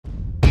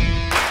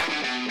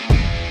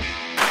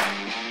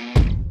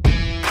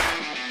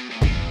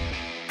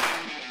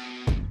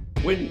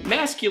When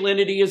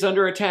masculinity is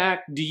under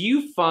attack, do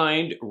you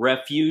find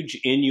refuge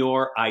in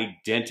your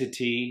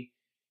identity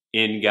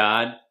in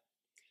God?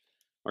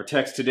 Our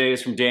text today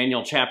is from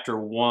Daniel chapter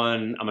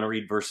 1. I'm going to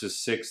read verses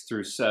 6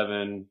 through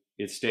 7.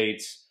 It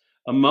states,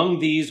 "Among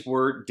these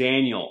were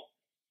Daniel,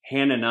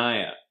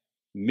 Hananiah,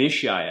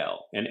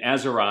 Mishael, and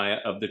Azariah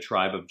of the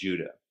tribe of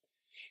Judah.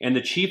 And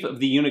the chief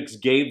of the eunuchs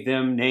gave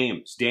them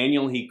names.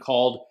 Daniel he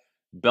called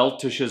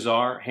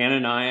Belteshazzar,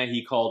 Hananiah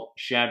he called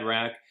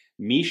Shadrach,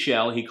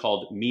 Mishael he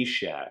called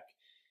Meshach,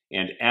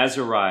 and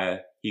Azariah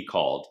he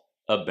called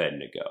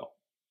Abednego."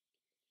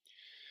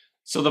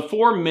 So the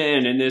four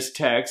men in this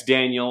text,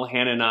 Daniel,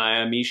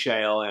 Hananiah,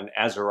 Mishael, and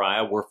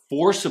Azariah, were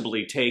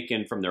forcibly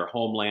taken from their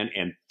homeland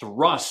and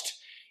thrust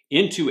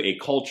into a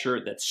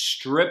culture that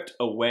stripped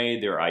away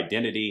their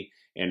identity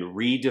and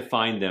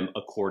redefined them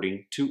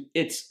according to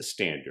its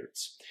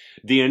standards.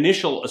 The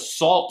initial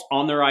assault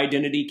on their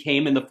identity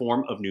came in the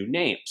form of new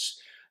names.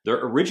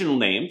 Their original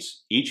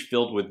names, each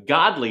filled with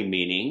godly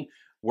meaning,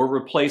 were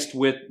replaced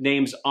with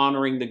names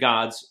honoring the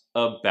gods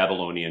of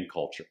Babylonian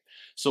culture.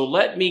 So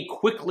let me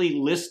quickly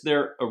list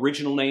their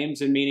original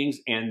names and meanings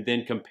and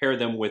then compare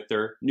them with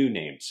their new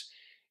names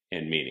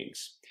and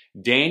meanings.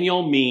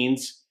 Daniel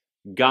means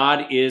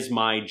God is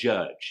my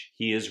judge.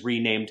 He is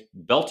renamed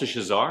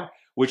Belteshazzar,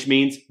 which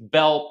means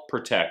Bel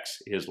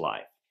protects his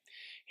life.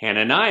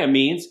 Hananiah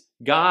means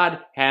God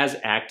has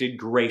acted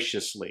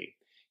graciously.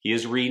 He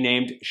is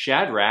renamed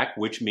Shadrach,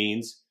 which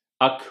means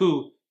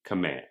Aku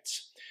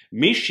commands.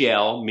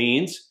 Mishael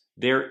means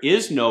there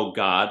is no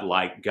God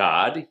like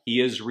God.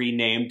 He is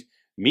renamed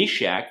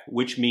Meshach,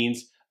 which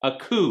means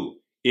Aku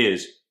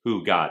is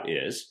who God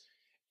is.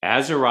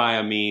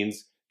 Azariah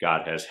means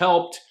God has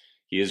helped.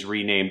 He is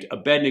renamed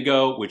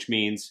Abednego, which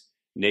means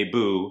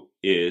Nebu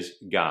is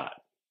God.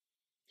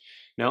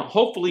 Now,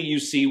 hopefully you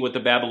see what the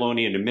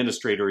Babylonian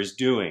administrator is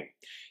doing.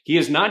 He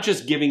is not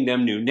just giving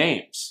them new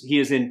names. He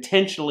is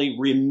intentionally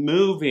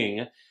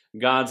removing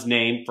God's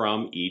name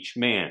from each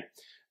man.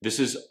 This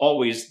is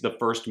always the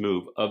first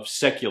move of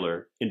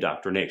secular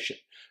indoctrination,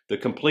 the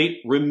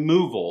complete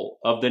removal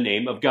of the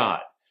name of God.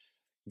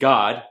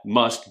 God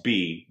must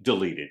be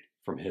deleted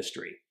from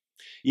history.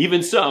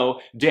 Even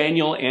so,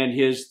 Daniel and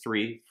his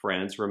three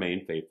friends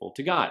remain faithful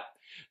to God.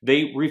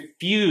 They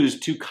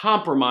refused to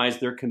compromise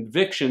their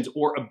convictions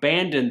or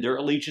abandon their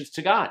allegiance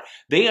to God.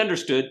 They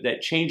understood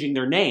that changing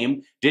their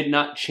name did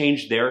not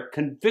change their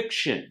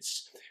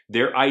convictions.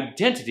 Their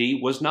identity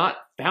was not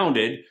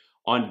founded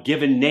on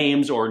given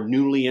names or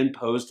newly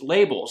imposed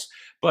labels,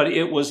 but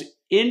it was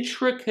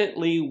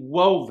intricately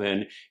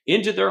woven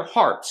into their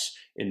hearts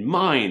and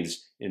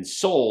minds and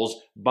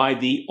souls by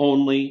the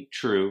only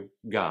true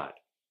God.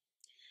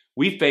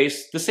 We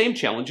face the same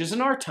challenges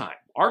in our time.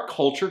 Our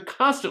culture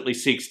constantly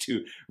seeks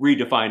to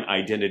redefine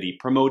identity,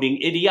 promoting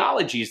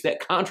ideologies that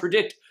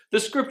contradict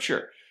the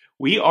scripture.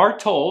 We are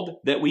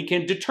told that we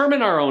can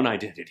determine our own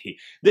identity,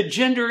 that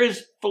gender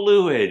is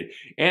fluid,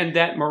 and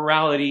that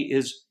morality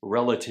is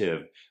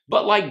relative.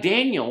 But like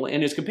Daniel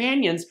and his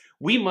companions,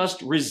 we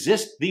must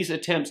resist these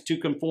attempts to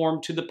conform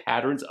to the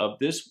patterns of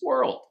this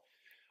world.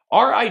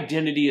 Our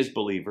identity as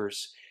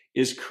believers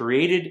is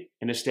created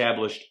and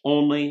established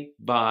only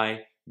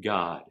by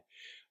God.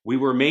 We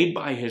were made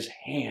by his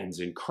hands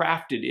and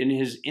crafted in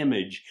his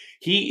image.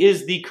 He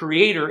is the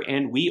creator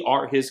and we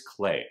are his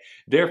clay.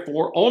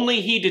 Therefore, only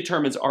he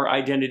determines our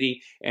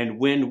identity. And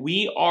when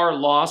we are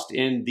lost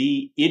in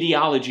the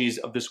ideologies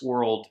of this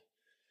world,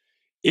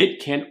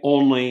 it can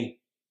only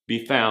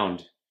be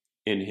found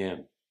in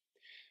him.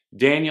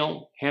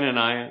 Daniel,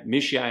 Hananiah,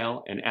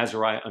 Mishael, and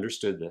Azariah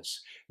understood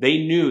this. They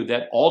knew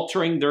that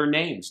altering their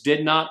names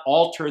did not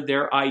alter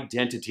their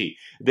identity.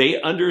 They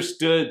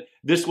understood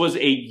this was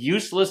a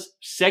useless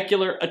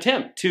secular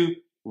attempt to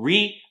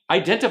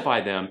re-identify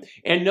them.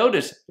 And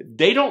notice,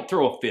 they don't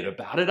throw a fit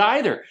about it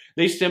either.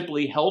 They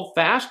simply held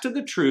fast to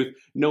the truth,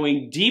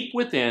 knowing deep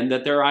within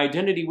that their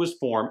identity was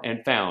formed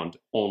and found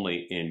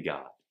only in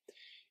God.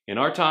 In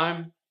our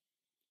time,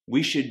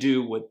 we should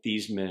do what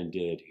these men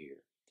did here.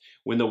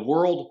 When the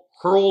world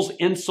hurls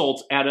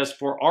insults at us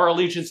for our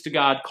allegiance to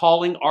God,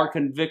 calling our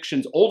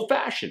convictions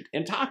old-fashioned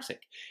and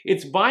toxic,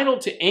 it's vital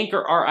to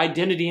anchor our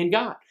identity in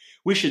God.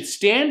 We should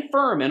stand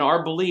firm in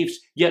our beliefs,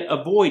 yet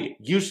avoid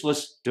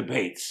useless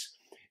debates.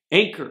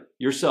 Anchor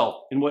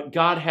yourself in what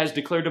God has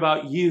declared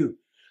about you.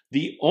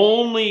 The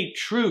only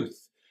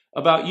truth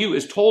about you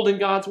is told in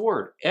God's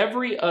word.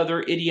 Every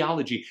other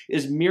ideology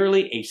is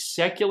merely a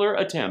secular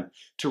attempt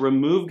to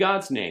remove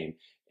God's name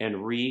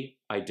and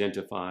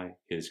re-identify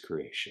his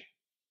creation.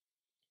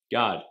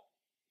 God,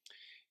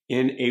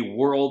 in a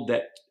world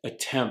that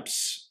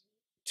attempts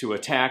to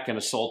attack and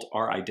assault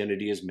our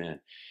identity as men,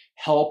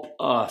 help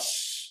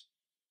us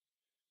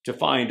to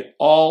find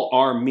all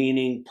our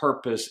meaning,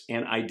 purpose,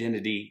 and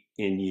identity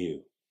in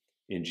you.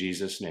 In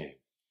Jesus' name,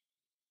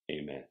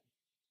 amen.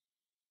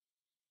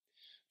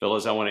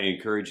 Fellas, I want to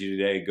encourage you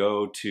today,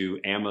 go to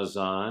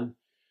Amazon,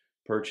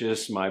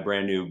 purchase my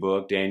brand new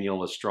book,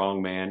 Daniel, A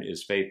Strong Man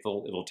is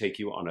Faithful. It'll take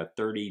you on a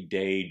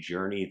 30-day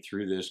journey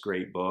through this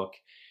great book.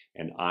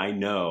 And I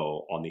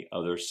know on the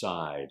other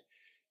side,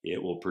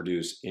 it will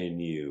produce in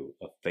you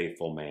a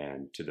faithful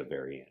man to the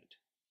very end.